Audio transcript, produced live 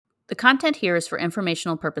The content here is for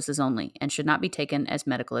informational purposes only and should not be taken as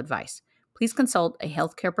medical advice. Please consult a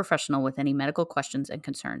healthcare professional with any medical questions and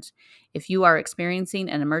concerns. If you are experiencing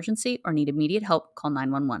an emergency or need immediate help, call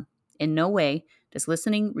 911. In no way does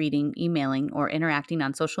listening, reading, emailing, or interacting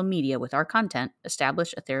on social media with our content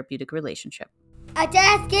establish a therapeutic relationship. I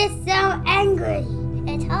just get so angry.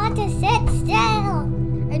 It's hard to sit still.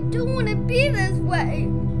 I don't want to be this way.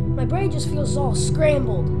 My brain just feels all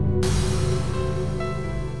scrambled.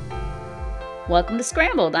 Welcome to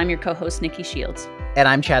Scrambled. I'm your co-host, Nikki Shields. And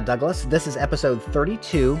I'm Chad Douglas. This is episode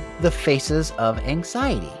 32, The Faces of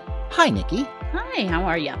Anxiety. Hi, Nikki. Hi, how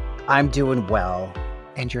are you? I'm doing well.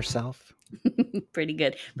 And yourself? Pretty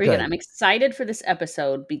good. Pretty good. I'm excited for this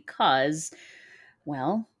episode because,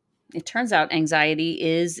 well, it turns out anxiety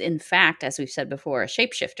is, in fact, as we've said before, a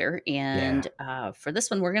shapeshifter. And for this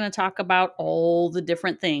one, we're going to talk about all the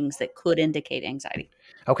different things that could indicate anxiety.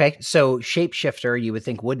 Okay, so shapeshifter, you would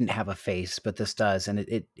think wouldn't have a face, but this does. And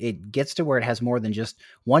it gets to where it has more than just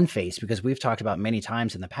one face, because we've talked about many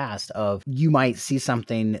times in the past of you might see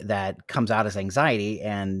something that comes out as anxiety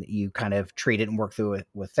and you kind of treat it and work through it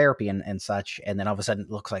with therapy and such. And then all of a sudden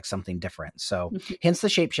it looks like something different. So hence the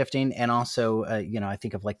shapeshifting. And also, I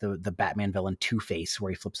think of like the Batman villain Two-Face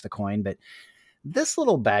where he flips the coin. But this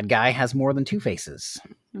little bad guy has more than two faces.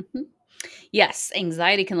 Mm-hmm. Yes,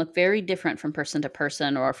 anxiety can look very different from person to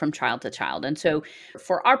person or from child to child. And so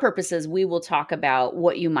for our purposes, we will talk about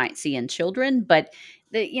what you might see in children, but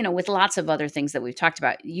with lots of other things that we've talked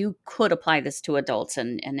about, you could apply this to adults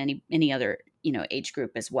and any other, age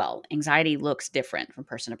group as well. Anxiety looks different from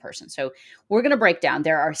person to person. So we're going to break down.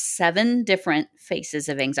 There are 7 different faces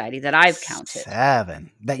of anxiety that I've counted.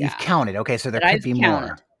 7 that you've counted. Okay, so there could be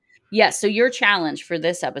more. Yes. So your challenge for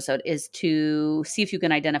this episode is to see if you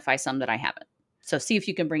can identify some that I haven't. So see if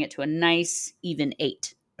you can bring it to a nice, even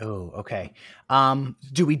 8. Oh, okay.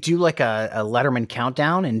 Do we do like a Letterman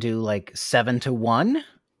countdown and do like 7 to 1?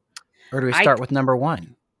 Or do we start with number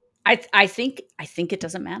 1? I think it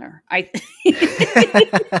doesn't matter.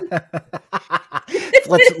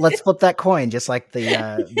 Let's flip that coin, just like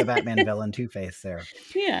the Batman villain Two-Face there.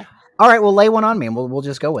 Yeah. All right, well, lay one on me and we'll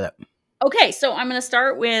just go with it. Okay, so I'm going to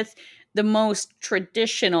start with the most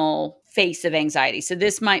traditional face of anxiety. So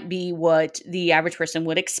this might be what the average person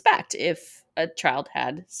would expect if a child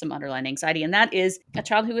had some underlying anxiety. And that is a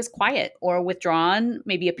child who is quiet or withdrawn,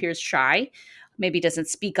 maybe appears shy, maybe doesn't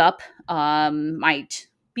speak up, might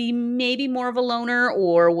be maybe more of a loner,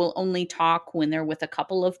 or will only talk when they're with a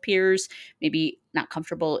couple of peers, maybe not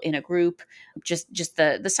comfortable in a group, just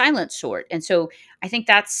the silent sort. And so I think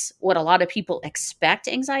that's what a lot of people expect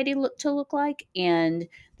anxiety to look like. And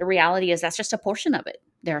the reality is that's just a portion of it.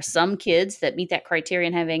 There are some kids that meet that criteria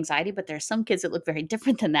and have anxiety, but there are some kids that look very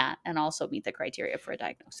different than that and also meet the criteria for a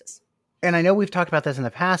diagnosis. And I know we've talked about this in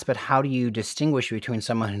the past, but how do you distinguish between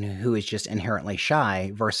someone who is just inherently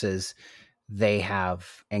shy versus they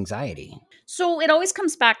have anxiety? So it always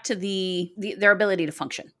comes back to their ability to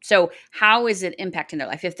function. So how is it impacting their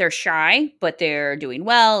life? If they're shy, but they're doing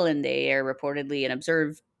well and they are reportedly and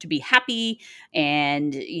observed to be happy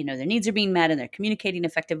and, their needs are being met and they're communicating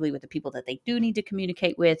effectively with the people that they do need to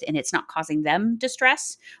communicate with, and it's not causing them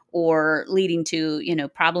distress or leading to,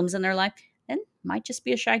 problems in their life, then might just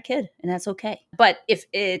be a shy kid, and that's okay. But if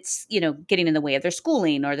it's, getting in the way of their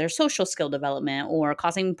schooling or their social skill development or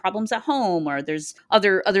causing problems at home, or there's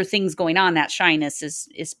other things going on, that shyness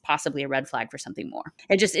is possibly a red flag for something more.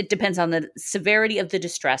 It depends on the severity of the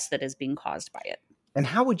distress that is being caused by it. And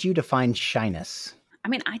how would you define shyness? I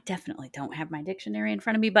mean, I definitely don't have my dictionary in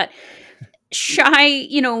front of me, but shy,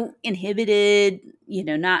 inhibited,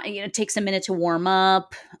 not, takes a minute to warm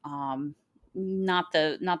up, not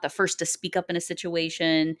the first to speak up in a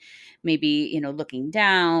situation, maybe, looking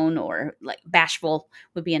down, or like bashful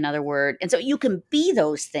would be another word. And so you can be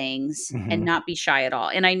those things and not be shy at all.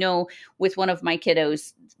 And I know with one of my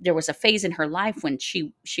kiddos, there was a phase in her life when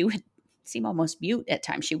she would seem almost mute at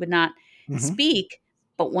times. She would not speak.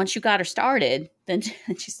 But once you got her started, then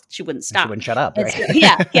she wouldn't stop. She wouldn't shut up. Right?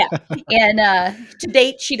 Yeah. And to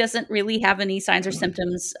date, she doesn't really have any signs or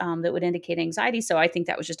symptoms that would indicate anxiety. So I think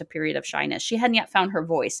that was just a period of shyness. She hadn't yet found her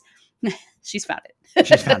voice. She's found it.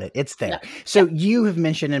 She's found it. It's there. Yeah. So you have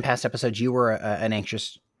mentioned in past episodes you were an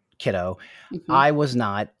anxious kiddo. I was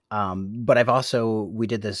not. But I've also, we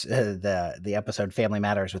did this, the episode Family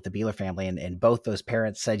Matters with the Beeler family, and both those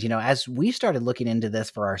parents said, as we started looking into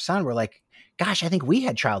this for our son, we're like, gosh, I think we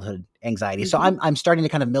had childhood anxiety. So I'm starting to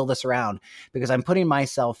kind of mill this around, because I'm putting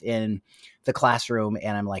myself in the classroom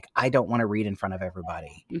and I'm like, I don't want to read in front of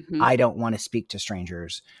everybody. I don't want to speak to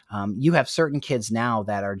strangers. You have certain kids now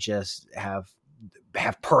that are just have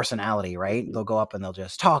have personality, right? They'll go up and they'll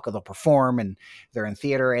just talk, or they'll perform, and they're in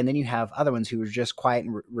theater. And then you have other ones who are just quiet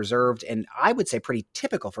and reserved, and I would say pretty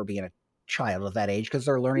typical for being a child of that age, because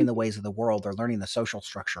they're learning the ways of the world, they're learning the social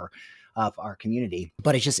structure of our community.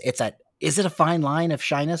 But is it a fine line of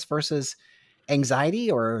shyness versus anxiety,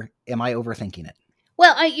 or am I overthinking it?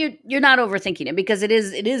 Well, you're not overthinking it, because it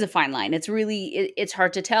is a fine line. It's really it's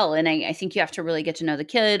hard to tell, and I think you have to really get to know the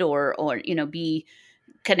kid, or be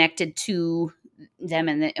connected to them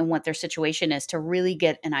and what their situation is, to really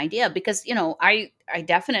get an idea. Because I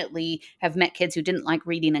definitely have met kids who didn't like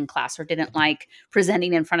reading in class, or didn't like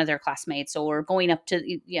presenting in front of their classmates, or going up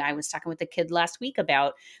to, I was talking with a kid last week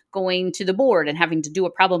about going to the board and having to do a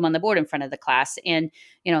problem on the board in front of the class. And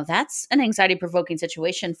that's an anxiety provoking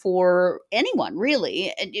situation for anyone,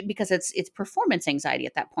 really, because it's performance anxiety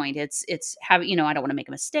at that point. It's having, I don't want to make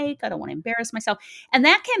a mistake, I don't want to embarrass myself. And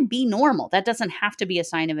that can be normal. That doesn't have to be a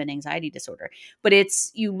sign of an anxiety disorder. But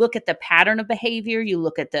you look at the pattern of behavior, you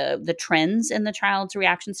look at the trends in the child's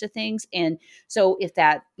reactions to things. And so if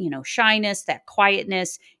that, shyness, that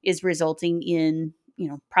quietness is resulting in,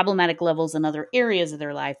 problematic levels in other areas of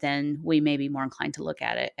their life, then we may be more inclined to look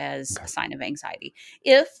at it as a sign of anxiety.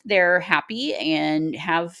 If they're happy and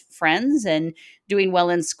have friends and doing well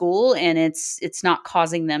in school, and it's not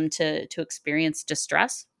causing them to experience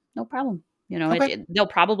distress, no problem. Okay. They'll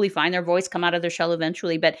probably find their voice, come out of their shell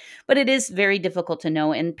eventually, but it is very difficult to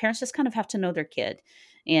know. And parents just kind of have to know their kid,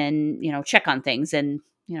 and, check on things. And,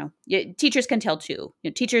 teachers can tell too.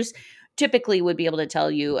 Teachers typically would be able to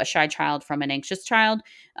tell you a shy child from an anxious child,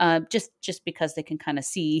 just because they can kind of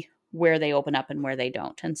see where they open up and where they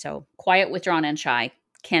don't. And so quiet, withdrawn, and shy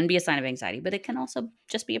can be a sign of anxiety, but it can also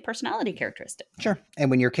just be a personality characteristic. Sure.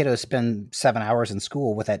 And when your kiddos spend 7 hours in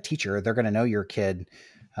school with that teacher, they're going to know your kid,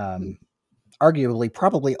 arguably,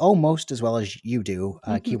 probably almost as well as you do.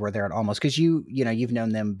 Keyword there at almost, because you've known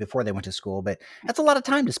them before they went to school, but that's a lot of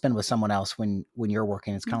time to spend with someone else when you're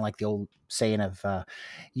working. It's kind of like the old saying of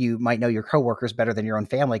you might know your coworkers better than your own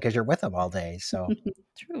family because you're with them all day. So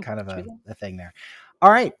True. kind of a thing there.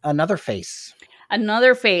 All right, another face.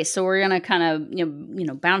 So we're going to kind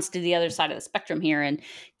of bounce to the other side of the spectrum here. And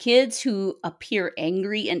kids who appear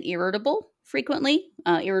angry and irritable frequently,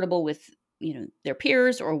 irritable with their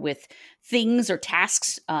peers or with things or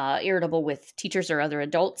tasks, irritable with teachers or other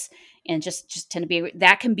adults, and just tend to be,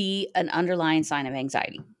 that can be an underlying sign of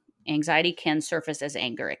anxiety. Anxiety can surface as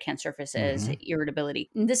anger. It can surface as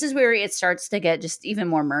irritability. And this is where it starts to get just even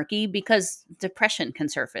more murky, because depression can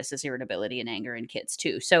surface as irritability and anger in kids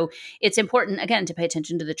too. So it's important, again, to pay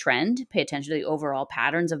attention to the trend, pay attention to the overall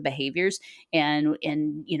patterns of behaviors, and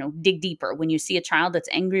dig deeper. When you see a child that's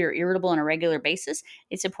angry or irritable on a regular basis,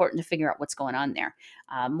 it's important to figure out what's going on there.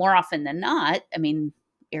 More often than not,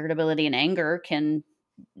 irritability and anger can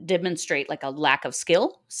demonstrate like a lack of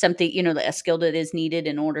skill, something, a skill that is needed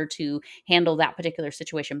in order to handle that particular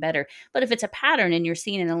situation better. But if it's a pattern and you're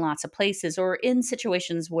seeing it in lots of places, or in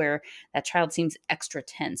situations where that child seems extra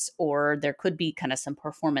tense, or there could be kind of some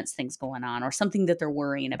performance things going on, or something that they're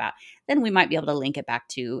worrying about, then we might be able to link it back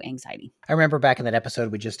to anxiety. I remember back in that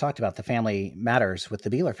episode we just talked about, the Family Matters with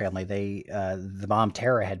the Beeler family, the mom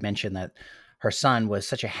Tara had mentioned that her son was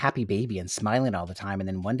such a happy baby and smiling all the time. And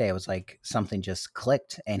then one day it was like something just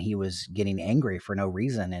clicked, and he was getting angry for no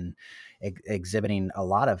reason and exhibiting a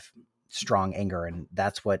lot of strong anger. And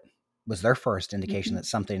that's what was their first indication that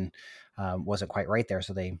something wasn't quite right there.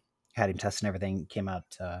 So they had him tested, and everything came out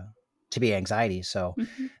to be anxiety. So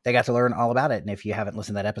they got to learn all about it. And if you haven't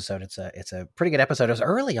listened to that episode, it's a pretty good episode. It was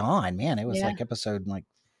early on, man. It was like episode like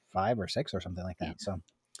 5 or 6 or something like that. Yeah. So.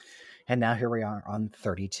 And now here we are on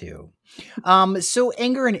 32. So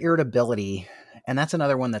anger and irritability, and that's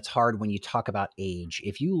another one that's hard when you talk about age.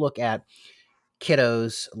 If you look at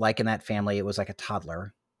kiddos, like in that family, it was like a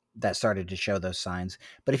toddler that started to show those signs.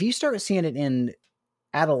 But if you start seeing it in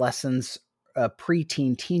adolescence,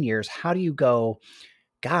 pre-teen, teen years, how do you go,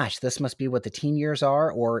 gosh, this must be what the teen years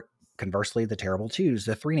are? Or conversely, the terrible twos,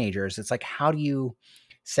 the three-nagers. It's like, how do you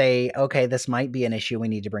say, okay, this might be an issue we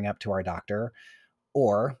need to bring up to our doctor,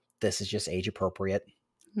 or this is just age appropriate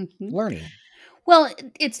learning? Well,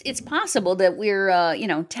 it's possible that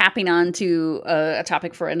we're tapping onto a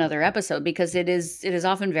topic for another episode, because it is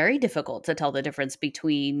often very difficult to tell the difference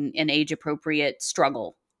between an age appropriate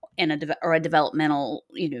struggle and a developmental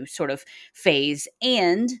sort of phase,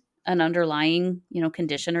 and an underlying,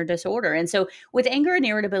 condition or disorder. And so with anger and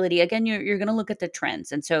irritability, again, you're going to look at the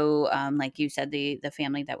trends. And so, like you said, the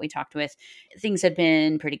family that we talked with, things had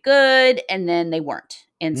been pretty good, and then they weren't.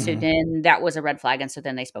 And so then that was a red flag. And so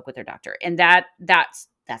then they spoke with their doctor, and that's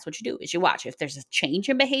what you do, is you watch. If there's a change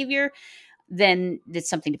in behavior, then it's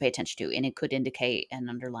something to pay attention to, and it could indicate an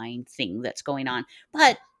underlying thing that's going on.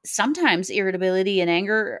 But sometimes irritability and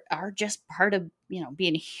anger are just part of,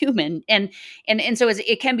 being human, and so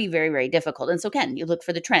it can be very, very difficult. And so again, you look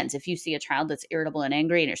for the trends. If you see a child that's irritable and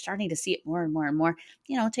angry and you're starting to see it more and more and more,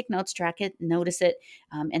 take notes, track it, notice it.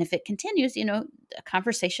 And if it continues, a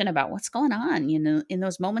conversation about what's going on, in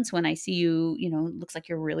those moments when I see you, looks like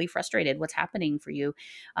you're really frustrated, what's happening for you,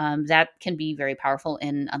 that can be very powerful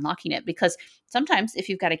in unlocking it. Because sometimes if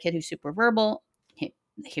you've got a kid who's super verbal,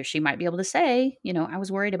 he or she might be able to say, I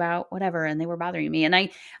was worried about whatever and they were bothering me. And I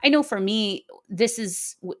know for me, this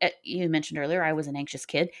is, you mentioned earlier, I was an anxious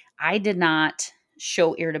kid. I did not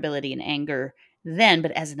show irritability and anger then,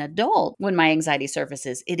 but as an adult, when my anxiety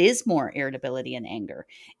surfaces, it is more irritability and anger.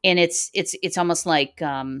 And it's almost like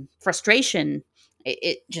frustration.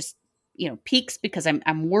 It just, peaks because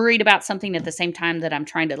I'm worried about something at the same time that I'm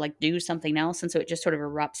trying to like do something else. And so it just sort of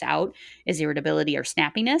erupts out as irritability or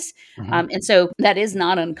snappiness. And so that is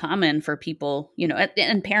not uncommon for people,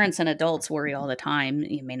 and parents and adults worry all the time.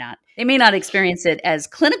 They may not experience it as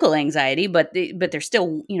clinical anxiety, but they're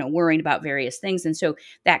still, worrying about various things. And so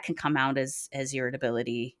that can come out as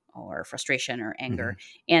irritability or frustration or anger.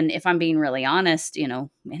 And if I'm being really honest,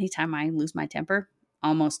 anytime I lose my temper,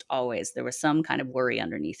 almost always there was some kind of worry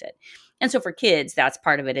underneath it. And so for kids, that's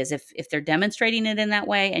part of it, is if they're demonstrating it in that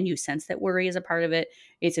way and you sense that worry is a part of it,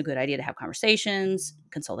 it's a good idea to have conversations,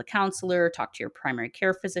 consult a counselor, talk to your primary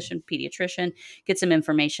care physician, pediatrician, get some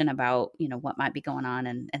information about, what might be going on,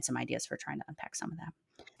 and some ideas for trying to unpack some of that.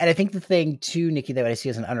 And I think the thing too, Nikki, that I see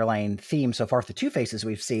as an underlying theme so far, the two faces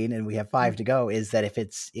we've seen, and we have 5 to go, is that if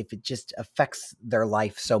it just affects their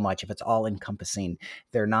life so much, if it's all encompassing,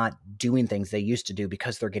 they're not doing things they used to do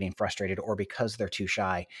because they're getting frustrated or because they're too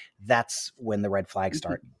shy, that's when the red flags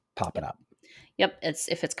start popping up. Yep.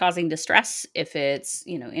 If it's causing distress, if it's,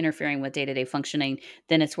 interfering with day-to-day functioning,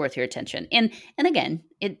 then it's worth your attention. And again,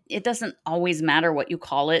 it doesn't always matter what you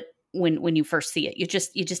call it when you first see it. You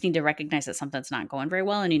just need to recognize that something's not going very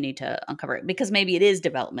well and you need to uncover it, because maybe it is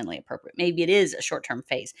developmentally appropriate. Maybe it is a short-term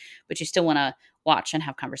phase, but you still want to watch and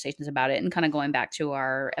have conversations about it. And kind of going back to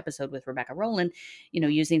our episode with Rebecca Rowland,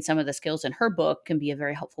 using some of the skills in her book can be a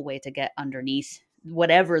very helpful way to get underneath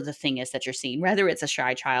whatever the thing is that you're seeing, whether it's a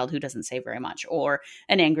shy child who doesn't say very much or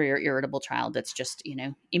an angry or irritable child that's just,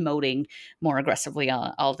 emoting more aggressively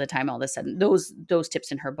all the time, all of a sudden. Those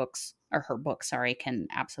tips in her book, can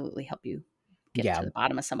absolutely help you get to the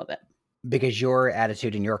bottom of some of it. Because your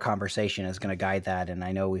attitude and your conversation is going to guide that. And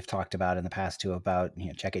I know we've talked about in the past too about,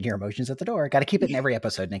 checking your emotions at the door. Got to keep it in every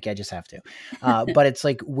episode, Nikki. I just have to. But it's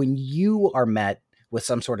like when you are met with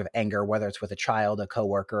some sort of anger, whether it's with a child, a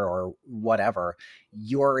coworker, or whatever,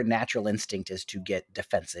 your natural instinct is to get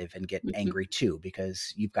defensive and get angry too,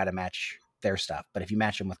 because you've got to match their stuff. But if you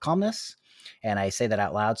match them with calmness, and I say that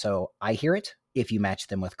out loud, so I hear it, if you match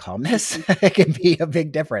them with calmness, it can be a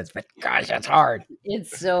big difference. But gosh, that's hard.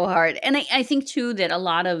 It's so hard. And I think too that a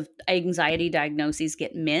lot of anxiety diagnoses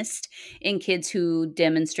get missed in kids who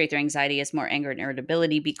demonstrate their anxiety as more anger and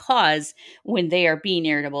irritability, because when they are being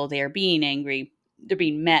irritable, they are being angry, they're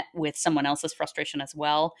being met with someone else's frustration as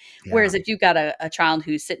well. Yeah. Whereas if you've got a child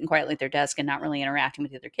who's sitting quietly at their desk and not really interacting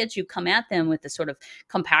with the other kids, you come at them with this sort of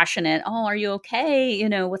compassionate, oh, are you okay?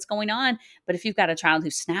 What's going on? But if you've got a child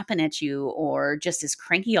who's snapping at you or just is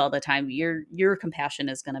cranky all the time, your compassion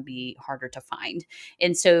is going to be harder to find.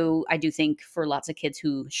 And so I do think for lots of kids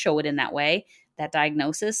who show it in that way, that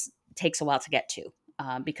diagnosis takes a while to get to.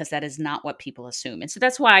 Because that is not what people assume. And so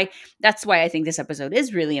that's why I think this episode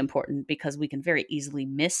is really important, because we can very easily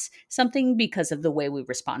miss something because of the way we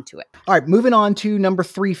respond to it. All right, moving on to number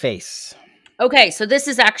 3 face. Okay, so this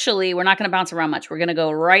is actually, we're not going to bounce around much. We're going to go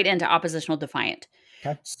right into oppositional defiant.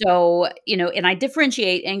 Okay. So, and I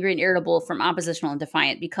differentiate angry and irritable from oppositional and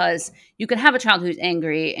defiant, because you can have a child who's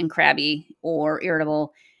angry and crabby or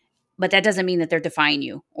irritable, but that doesn't mean that they're defying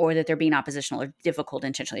you or that they're being oppositional or difficult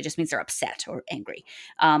intentionally. It just means they're upset or angry.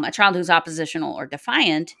 A child who's oppositional or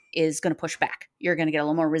defiant is going to push back. You're going to get a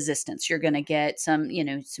little more resistance. You're going to get some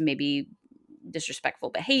maybe disrespectful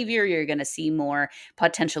behavior. You're going to see more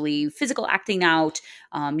potentially physical acting out.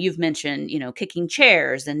 You've mentioned, kicking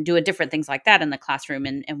chairs and doing different things like that in the classroom.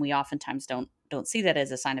 And we oftentimes don't see that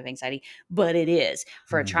as a sign of anxiety, but it is.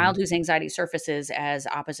 For a child whose anxiety surfaces as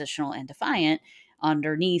oppositional and defiant,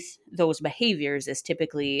 underneath those behaviors is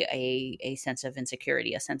typically a sense of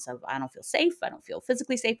insecurity, a sense of, I don't feel safe. I don't feel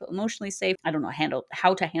physically safe, emotionally safe. I don't know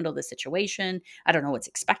how to handle the situation. I don't know what's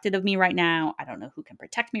expected of me right now. I don't know who can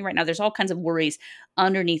protect me right now. There's all kinds of worries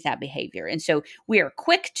underneath that behavior. And so we are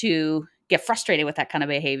quick to get frustrated with that kind of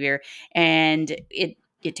behavior. And it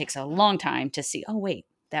takes a long time to see, oh, wait,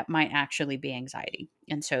 that might actually be anxiety.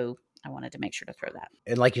 And so I wanted to make sure to throw that.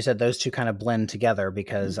 And like you said, those two kind of blend together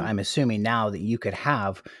because I'm assuming now that you could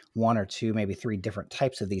have one or two, maybe three different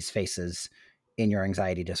types of these faces in your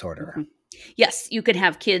anxiety disorder. Yes, you could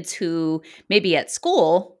have kids who maybe at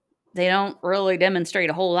school, they don't really demonstrate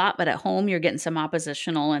a whole lot, but at home you're getting some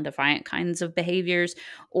oppositional and defiant kinds of behaviors,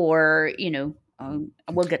 or,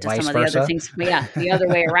 we'll get to Vice some of the other versa. things. Yeah, the other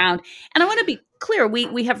way around. And I want to be clear,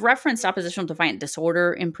 we have referenced oppositional defiant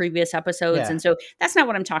disorder in previous episodes. Yeah. And so that's not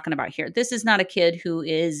what I'm talking about here. This is not a kid who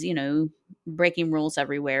is, breaking rules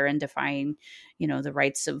everywhere and defying, the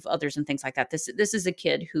rights of others and things like that. This is a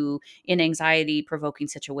kid who in anxiety provoking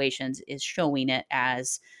situations is showing it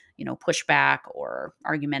as, pushback or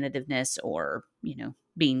argumentativeness or,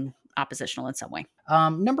 being oppositional in some way.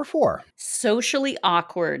 Number 4. Socially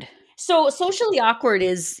awkward. So socially awkward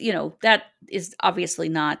is, that is obviously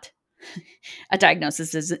not a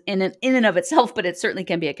diagnosis is in and of itself, but it certainly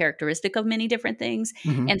can be a characteristic of many different things.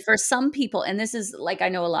 Mhm. And for some people, and this is like, I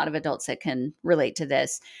know a lot of adults that can relate to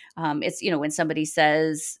this. It's, when somebody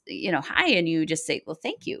says, hi, and you just say, well,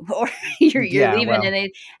 thank you, or you're Yeah, leaving well. and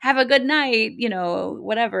they have a good night,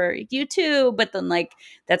 whatever, you too. But then like,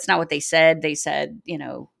 that's not what they said. They said,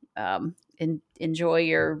 enjoy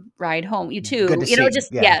your ride home. You too, Good to see you.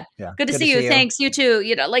 just, Yeah. good to see you. Thanks. You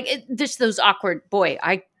too. Just those awkward, boy,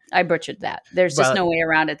 I butchered that. There's just no way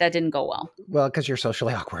around it. That didn't go well. Well, because you're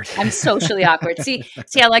socially awkward. I'm socially awkward. See,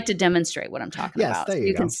 I like to demonstrate what I'm talking about. There so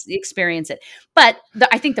you can go. experience it. But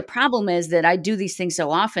I think the problem is that I do these things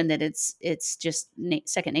so often that it's just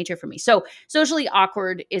second nature for me. So socially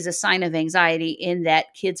awkward is a sign of anxiety in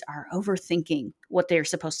that kids are overthinking what they're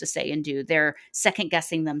supposed to say and do. They're second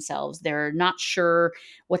guessing themselves. They're not sure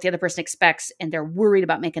what the other person expects, and they're worried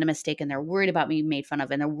about making a mistake, and they're worried about being made fun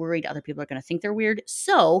of, and they're worried other people are going to think they're weird.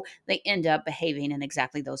 So they end up behaving in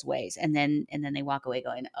exactly those ways. And then they walk away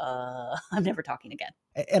going, I'm never talking again.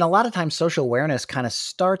 And a lot of times social awareness kind of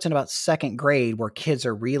starts in about second grade where kids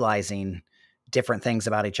are realizing different things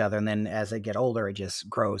about each other. And then as they get older, it just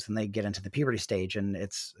grows and they get into the puberty stage and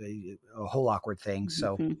it's a whole awkward thing.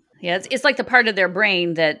 So yeah, it's like the part of their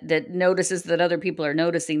brain that notices that other people are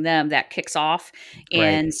noticing them that kicks off.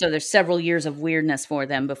 And so there's several years of weirdness for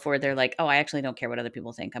them before they're like, oh, I actually don't care what other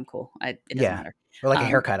people think. I'm cool. It doesn't matter. Or like a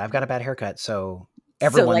haircut. I've got a bad haircut. So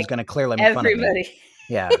everyone's going to clearly make fun of me.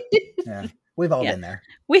 Yeah. We've all been there.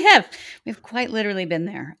 We've quite literally been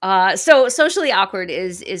there. So socially awkward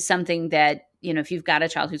is something that, if you've got a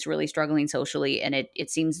child who's really struggling socially and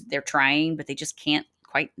it seems they're trying, but they just can't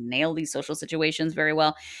quite nail these social situations very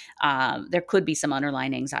well, there could be some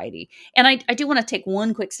underlying anxiety. And I do want to take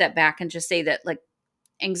one quick step back and just say that like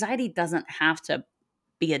anxiety doesn't have to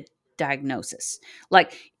be a diagnosis.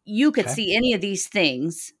 Like you could see any of these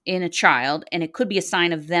things in a child and it could be a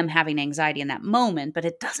sign of them having anxiety in that moment, but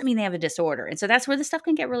it doesn't mean they have a disorder. And so that's where this stuff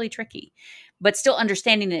can get really tricky. But still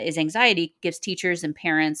understanding it is anxiety gives teachers and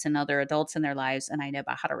parents and other adults in their lives an idea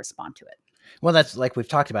about how to respond to it. Well, that's like we've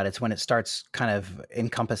talked about. It's when it starts kind of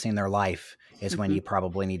encompassing their life is when you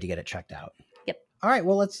probably need to get it checked out. Yep. All right.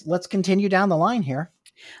 Well, let's continue down the line here.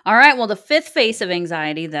 All right. Well, the fifth face of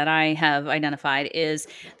anxiety that I have identified is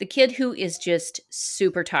the kid who is just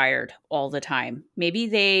super tired all the time. Maybe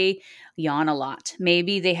they yawn a lot.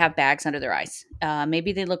 Maybe they have bags under their eyes.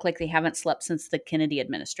 Maybe they look like they haven't slept since the Kennedy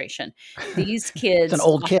administration. These kids... It's an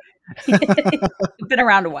old kid. Been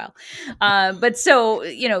around a while. But so,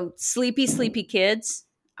 sleepy kids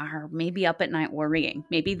are maybe up at night worrying.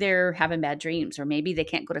 Maybe they're having bad dreams, or maybe they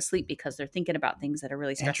can't go to sleep because they're thinking about things that are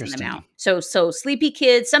really stressing them out. So sleepy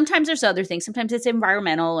kids, sometimes there's other things. Sometimes it's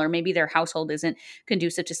environmental, or maybe their household isn't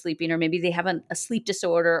conducive to sleeping, or maybe they have a sleep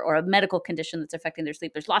disorder or a medical condition that's affecting their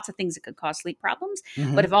sleep. There's lots of things that could cause sleep problems.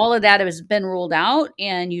 But if all of that has been ruled out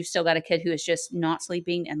and you've still got a kid who is just not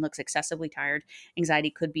sleeping and looks excessively tired, anxiety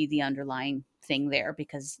could be the underlying thing there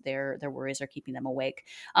because their worries are keeping them awake.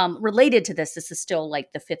 Related to this is still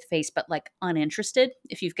like the fifth face, but like uninterested.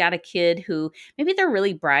 If you've got a kid who maybe they're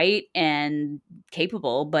really bright and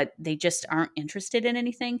capable, but they just aren't interested in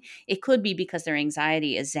anything, it could be because their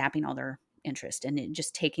anxiety is zapping all their interest and it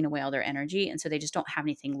just taking away all their energy. And so they just don't have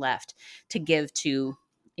anything left to give to,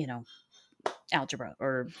 algebra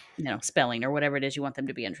or, spelling or whatever it is you want them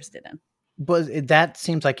to be interested in. But that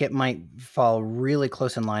seems like it might fall really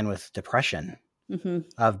close in line with depression.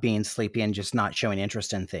 of being sleepy and just not showing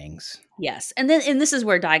interest in things. Yes. And this is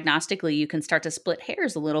where diagnostically you can start to split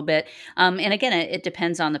hairs a little bit. And again, it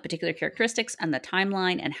depends on the particular characteristics and the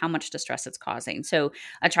timeline and how much distress it's causing. So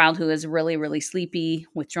a child who is really, really sleepy,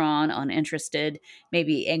 withdrawn, uninterested,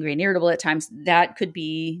 maybe angry and irritable at times, that could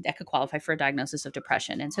qualify for a diagnosis of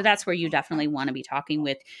depression. And so that's where you definitely want to be talking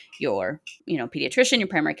with your, pediatrician, your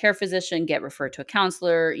primary care physician, get referred to a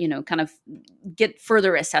counselor, kind of get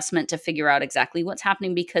further assessment to figure out exactly what's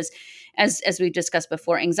happening, because as we've discussed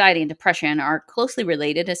before, anxiety and depression are closely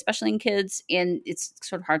related, especially in kids. And it's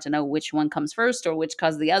sort of hard to know which one comes first or which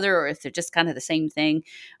causes the other, or if they're just kind of the same thing.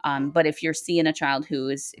 But if you're seeing a child who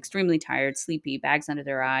is extremely tired, sleepy, bags under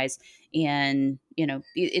their eyes, and,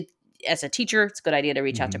 as a teacher, it's a good idea to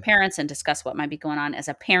reach out to parents and discuss what might be going on. As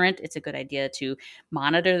a parent, it's a good idea to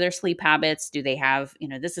monitor their sleep habits. Do they have,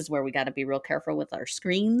 this is where we got to be real careful with our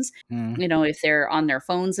screens. If they're on their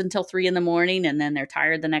phones until 3 a.m. and then they're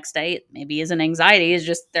tired the next day, it maybe isn't anxiety, it's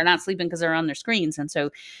just they're not sleeping because they're on their screens. And so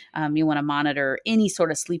you want to monitor any sort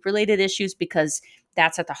of sleep related issues, because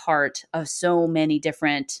that's at the heart of so many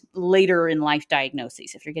different later in life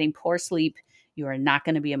diagnoses. If you're getting poor sleep, you are not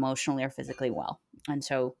going to be emotionally or physically well. And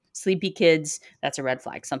so sleepy kids, that's a red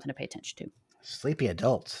flag, something to pay attention to. Sleepy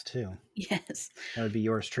adults too. Yes. That would be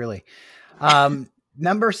yours truly.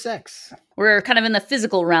 Number 6. We're kind of in the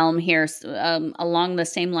physical realm here, along the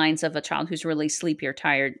same lines of a child who's really sleepy or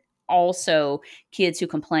tired. Also, kids who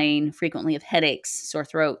complain frequently of headaches, sore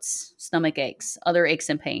throats, stomach aches, other aches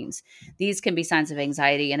and pains. These can be signs of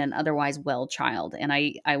anxiety in an otherwise well child. And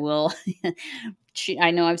I will,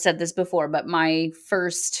 I know I've said this before, but my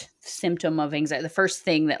first symptom of anxiety, the first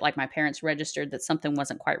thing that like my parents registered that something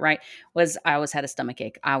wasn't quite right, was I always had a stomach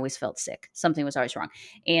ache. I always felt sick. Something was always wrong.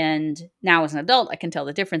 And now as an adult, I can tell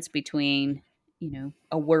the difference between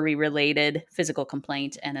a worry-related physical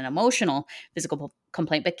complaint and an emotional physical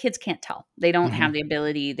complaint, but kids can't tell. They don't have the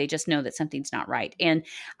ability. They just know that something's not right. And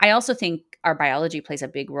I also think our biology plays a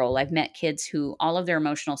big role. I've met kids who all of their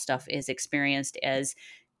emotional stuff is experienced as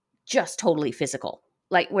just totally physical,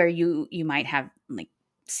 like where you might have like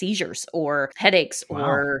seizures or headaches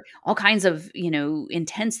or all kinds of,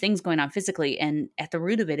 intense things going on physically. And at the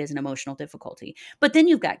root of it is an emotional difficulty. But then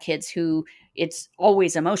you've got kids who it's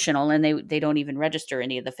always emotional and they don't even register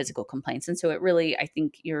any of the physical complaints. And so it really, I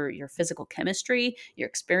think your physical chemistry, your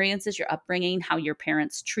experiences, your upbringing, how your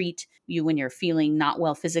parents treat you when you're feeling not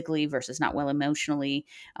well physically versus not well emotionally,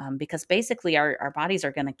 because basically our bodies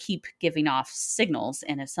are going to keep giving off signals.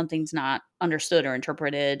 And if something's not understood or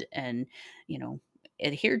interpreted and,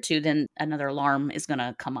 adhered to, then another alarm is going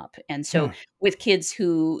to come up. And so with kids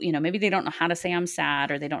who, maybe they don't know how to say I'm sad,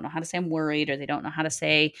 or they don't know how to say I'm worried, or they don't know how to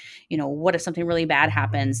say, what if something really bad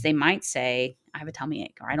happens? They might say, I have a tummy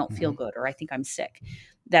ache, or I don't feel good, or I think I'm sick.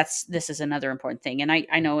 This is another important thing. And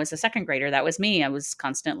I know as a second grader, that was me. I was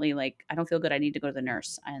constantly like, I don't feel good. I need to go to the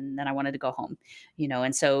nurse. And then I wanted to go home,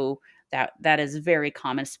 and so that is very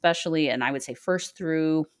common, especially, and I would say first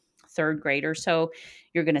through third grade or so,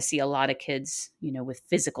 you're going to see a lot of kids, with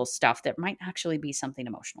physical stuff that might actually be something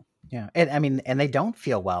emotional. Yeah. And they don't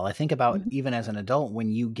feel well. I think about even as an adult,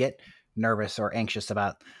 when you get nervous or anxious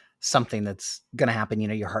about something that's going to happen,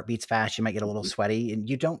 your heart beats fast, you might get a little sweaty, and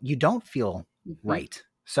you don't feel right.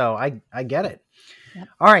 So I get it. Yep.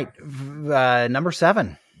 All right. Number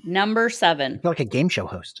 7. Number 7. I feel like a game show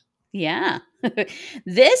host. Yeah.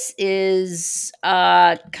 This is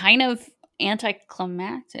kind of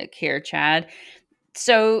anticlimactic here, Chad.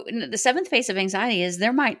 So the 7th phase of anxiety is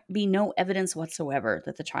there might be no evidence whatsoever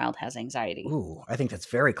that the child has anxiety. Ooh, I think that's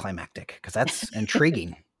very climactic, because that's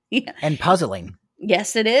intriguing and puzzling.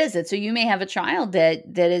 Yes, it is. And so you may have a child that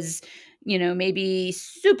is, maybe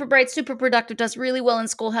super bright, super productive, does really well in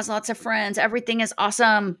school, has lots of friends, everything is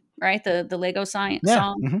awesome, right? The Lego song.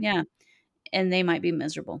 Yeah. And they might be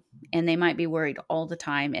miserable, and they might be worried all the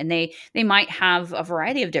time. And they might have a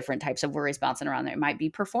variety of different types of worries bouncing around there. It might be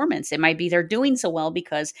performance. It might be they're doing so well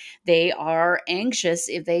because they are anxious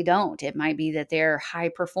if they don't. It might be that their high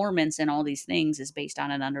performance and all these things is based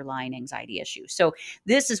on an underlying anxiety issue. So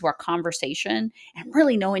this is where conversation and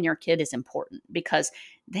really knowing your kid is important, because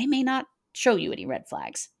they may not show you any red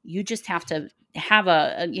flags. You just have to have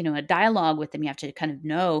a dialogue with them. You have to kind of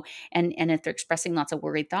know, and if they're expressing lots of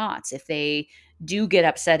worried thoughts, if they do get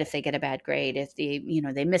upset, if they get a bad grade, if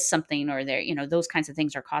they miss something, or they're those kinds of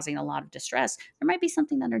things are causing a lot of distress, there might be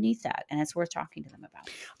something underneath that, and it's worth talking to them about.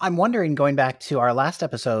 I'm wondering, going back to our last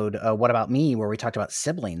episode, What About Me, where we talked about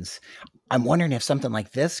siblings, I'm wondering if something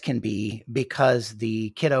like this can be because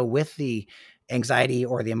the kiddo with the anxiety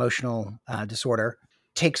or the emotional disorder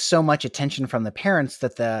takes so much attention from the parents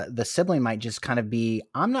that the sibling might just kind of be,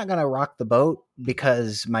 I'm not going to rock the boat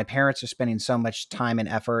because my parents are spending so much time and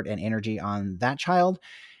effort and energy on that child,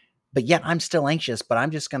 but yet I'm still anxious, but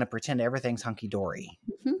I'm just going to pretend everything's hunky dory.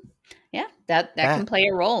 Mhm. Yeah, that can play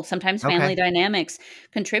a role. Sometimes family Okay. dynamics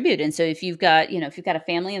contribute. And so if you've got, if you've got a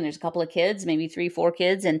family and there's a couple of kids, maybe 3, 4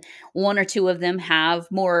 kids, and one or two of them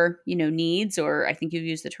have more, needs, or I think you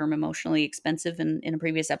used the term emotionally expensive in a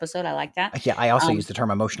previous episode. I like that. Yeah, I also use the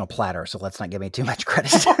term emotional platter, so let's not give me too much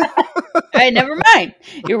credit. Hey, never mind.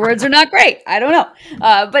 Your words are not great. I don't know.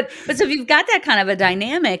 But so if you've got that kind of a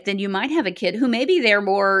dynamic, then you might have a kid who maybe they're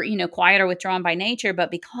more, quiet or withdrawn by nature,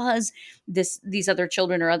 but because these other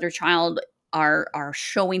children or other child are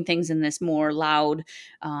showing things in this more loud,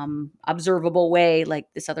 observable way, like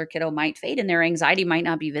this other kiddo might fade and their anxiety might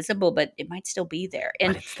not be visible, but it might still be there.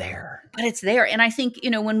 But it's there. But it's there. And I think,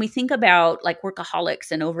 when we think about like workaholics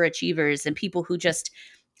and overachievers and people who just,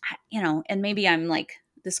 and maybe I'm like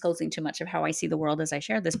disclosing too much of how I see the world as I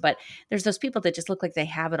share this, but there's those people that just look like they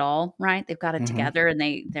have it all, right? They've got it together and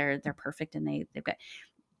they're perfect, and they've got,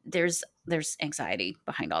 there's anxiety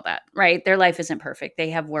behind all that, right? Their life isn't perfect.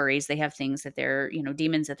 They have worries. They have things that they're,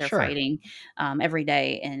 demons that they're fighting every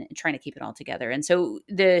day and trying to keep it all together. And so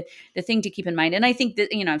the thing to keep in mind, and I think that,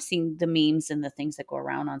 I've seen the memes and the things that go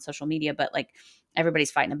around on social media, but like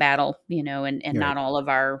everybody's fighting a battle, and Right. not all of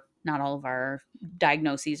our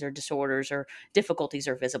diagnoses or disorders or difficulties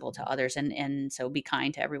are visible to others. And so be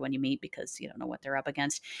kind to everyone you meet because you don't know what they're up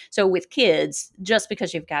against. So with kids, just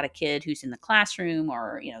because you've got a kid who's in the classroom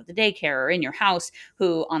or, the daycare or in your house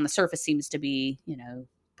who on the surface seems to be,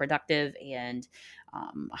 productive and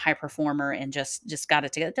a high performer and just got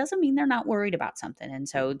it together, it doesn't mean they're not worried about something. And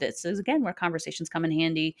so this is again where conversations come in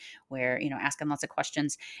handy, where asking lots of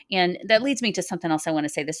questions. And that leads me to something else I want to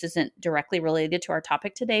say. This isn't directly related to our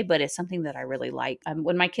topic today, but it's something that I really like.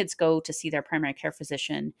 When my kids go to see their primary care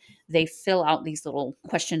physician, they fill out these little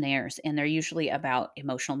questionnaires, and they're usually about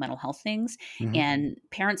emotional mental health things. And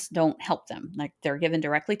parents don't help them. Like they're given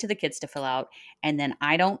directly to the kids to fill out, and then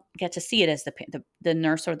I don't get to see it as the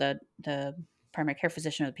nurse or the primary care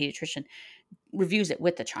physician or the pediatrician reviews it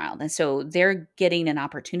with the child. And so they're getting an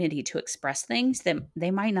opportunity to express things that they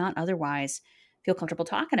might not otherwise feel comfortable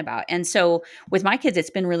talking about. And so with my kids, it's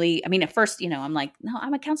been really, at first, I'm like, no,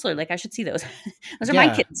 I'm a counselor. Like I should see those. Those are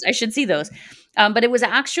my kids. I should see those. But it was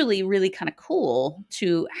actually really kind of cool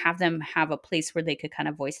to have them have a place where they could kind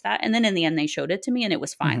of voice that. And then in the end, they showed it to me and it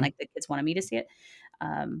was fine. Like the kids wanted me to see it.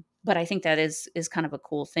 But I think that is kind of a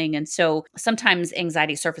cool thing. And so sometimes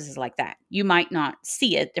anxiety surfaces like that. You might not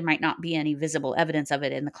see it. There might not be any visible evidence of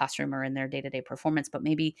it in the classroom or in their day-to-day performance, but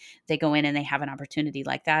maybe they go in and they have an opportunity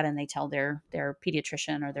like that and they tell their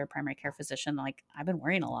pediatrician or their primary care physician, like, I've been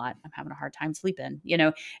worrying a lot. I'm having a hard time sleeping,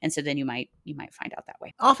 And so then you might find out that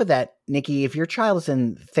way. Off of that, Nikki, if your child is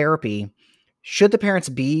in therapy, should the parents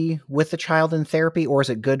be with the child in therapy, or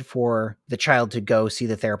is it good for the child to go see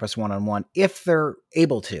the therapist one-on-one if they're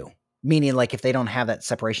able to? Meaning like if they don't have that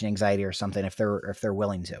separation anxiety or something, if they're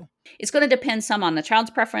willing to. It's going to depend some on the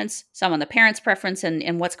child's preference, some on the parent's preference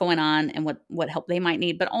and what's going on and what help they might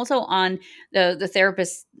need, but also on the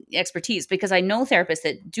therapist's expertise, because I know therapists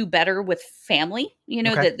that do better with family,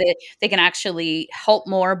 that they can actually help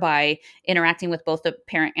more by interacting with both the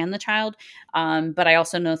parent and the child. But I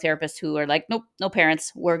also know therapists who are like, nope, no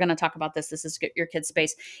parents. We're going to talk about this. This is your kid's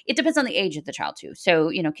space. It depends on the age of the child too.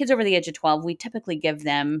 So, kids over the age of 12, we typically give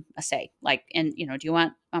them a say, like, and, do you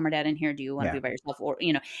want mom or dad in here? Do you want to be by yourself? Or,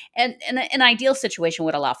 and an ideal situation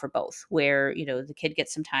would allow for both, where, the kid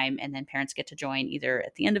gets some time and then parents get to join either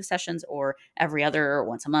at the end of sessions or every other or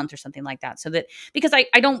once a month or something like that. So that, because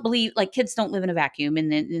I don't believe, like, kids don't live in a vacuum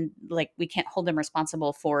and like we can't hold them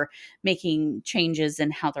responsible for making changes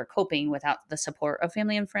in how they're coping without the support of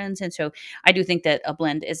family and friends. And so I do think that a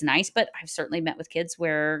blend is nice, but I've certainly met with kids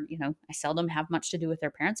where, I seldom have much to do with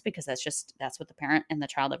their parents because that's what the parent and the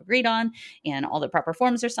child have agreed on and all the proper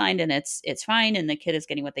forms are signed and it's fine and the kid is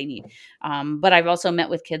getting what they need. But I've also met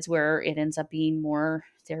with kids where it ends up being more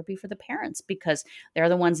therapy for the parents because they're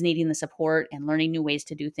the ones needing the support and learning new ways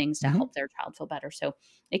to do things to help their child feel better. So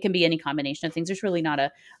it can be any combination of things. There's really not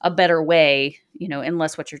a better way,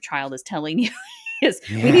 unless what your child is telling you is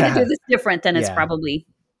we need to do this different, then it's probably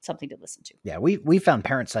something to listen to. Yeah, we found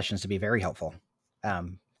parent sessions to be very helpful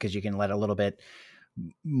because you can let a little bit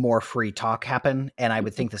more free talk happen. And I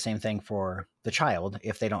would think the same thing for the child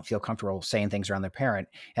if they don't feel comfortable saying things around their parent.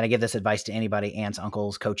 And I give this advice to anybody, aunts,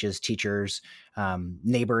 uncles, coaches, teachers,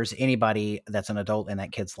 neighbors, anybody that's an adult in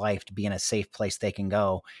that kid's life, to be in a safe place they can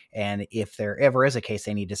go. And if there ever is a case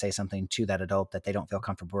they need to say something to that adult that they don't feel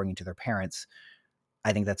comfortable bringing to their parents,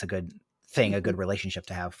 I think that's a good thing, a good relationship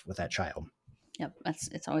to have with that child. Yep.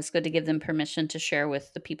 It's always good to give them permission to share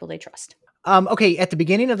with the people they trust. Okay. At the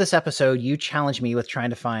beginning of this episode, you challenged me with trying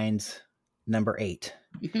to find number 8.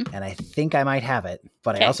 Mm-hmm. And I think I might have it,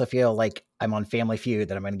 but Okay. I also feel like I'm on Family Feud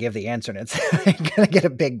that I'm going to give the answer and it's going to get a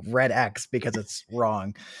big red X because it's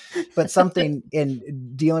wrong. But something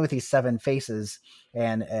in dealing with these 7 faces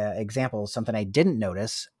and examples, something I didn't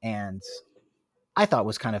notice and I thought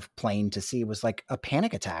was kind of plain to see was like a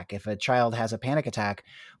panic attack. If a child has a panic attack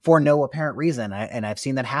for no apparent reason, and I've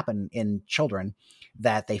seen that happen in children,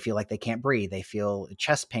 that they feel like they can't breathe, they feel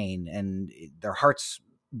chest pain and their heart's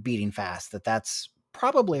beating fast, that's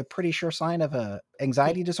probably a pretty sure sign of a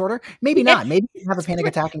anxiety disorder. Maybe not. Maybe you have a panic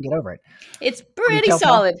attack and get over it. It's pretty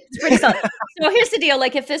solid. It's pretty solid. So here's the deal.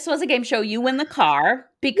 Like if this was a game show, you win the car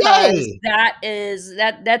because Yay!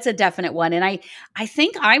 that's a definite one. And I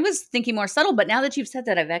think I was thinking more subtle, but now that you've said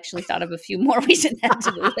that, I've actually thought of a few more we should add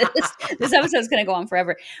to the list. This episode's going to go on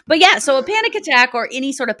forever. But yeah, so a panic attack or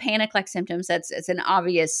any sort of panic-like symptoms, it's an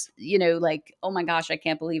obvious, like, oh my gosh, I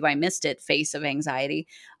can't believe I missed it face of anxiety.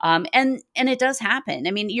 And it does happen.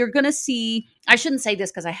 I mean, you're going to see, I shouldn't say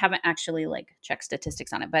this because I haven't actually checked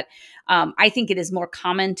statistics on it, but I think it is more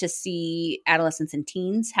common to see adolescents and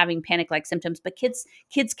teens having panic-like symptoms, but kids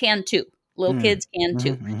can too. Little kids can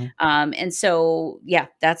too. Mm-hmm. And so, yeah,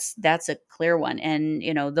 that's a clear one. And,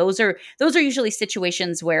 those are usually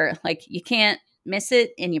situations where you can't miss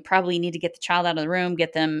it and you probably need to get the child out of the room,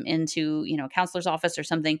 get them into, a counselor's office or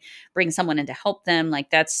something, bring someone in to help them.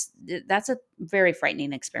 That's a very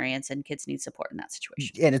frightening experience and kids need support in that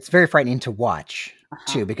situation. And it's very frightening to watch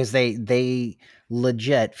too, because they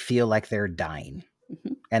legit feel like they're dying.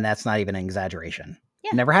 Mm-hmm. And that's not even an exaggeration.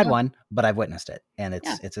 Yeah, never had one, but I've witnessed it, and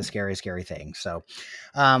it's a scary, scary thing. So,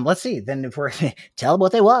 let's see. Then if we're tell them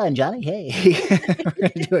what they want, Johnny. Hey, we're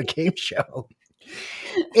gonna do a game show.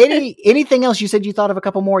 Anything else? You said you thought of a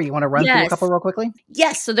couple more. You want to run through a couple real quickly?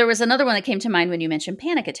 Yes. So there was another one that came to mind when you mentioned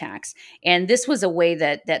panic attacks, and this was a way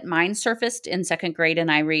that mine surfaced in second grade, and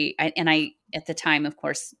I at the time, of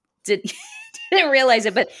course, didn't realize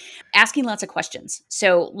it, but asking lots of questions.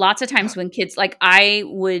 So lots of times when kids, I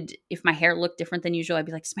would, if my hair looked different than usual, I'd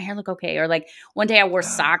be like, does my hair look okay? Or one day I wore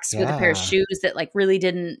socks with a pair of shoes that really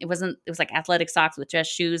it was like athletic socks with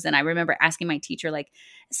just shoes. And I remember asking my teacher,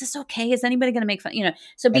 is this okay? Is anybody going to make fun?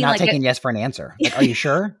 So being and not taking yes for an answer. Are you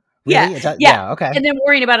sure? Really? Yeah. Okay. And then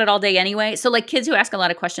worrying about it all day anyway. So kids who ask a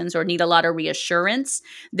lot of questions or need a lot of reassurance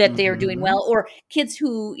that they're doing well, or kids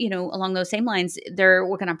who, along those same lines, they're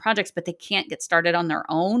working on projects, but they can't get started on their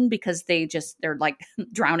own because they're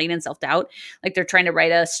drowning in self-doubt. They're trying to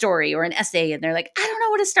write a story or an essay and they're like, I don't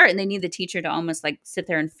know where to start. And they need the teacher to almost sit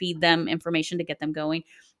there and feed them information to get them going.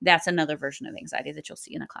 That's another version of anxiety that you'll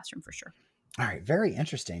see in a classroom for sure. All right. Very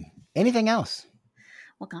interesting. Anything else?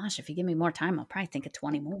 Well, gosh, if you give me more time, I'll probably think of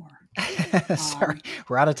 20 more. Sorry,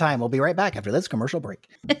 we're out of time. We'll be right back after this commercial break.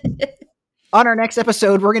 On our next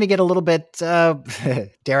episode, we're going to get a little bit,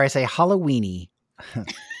 dare I say, Halloween-y.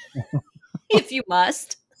 If you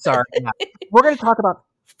must. Sorry. We're going to talk about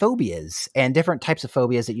phobias and different types of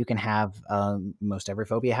phobias that you can have. Most every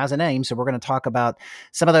phobia has a name, so we're going to talk about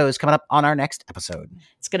some of those coming up on our next episode.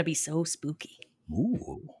 It's going to be so spooky.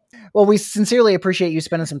 Ooh. Well, we sincerely appreciate you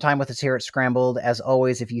spending some time with us here at Scrambled. As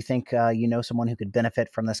always, if you think you know someone who could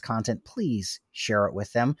benefit from this content, please share it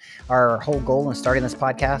with them. Our whole goal in starting this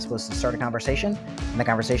podcast was to start a conversation, and the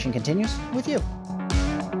conversation continues with you.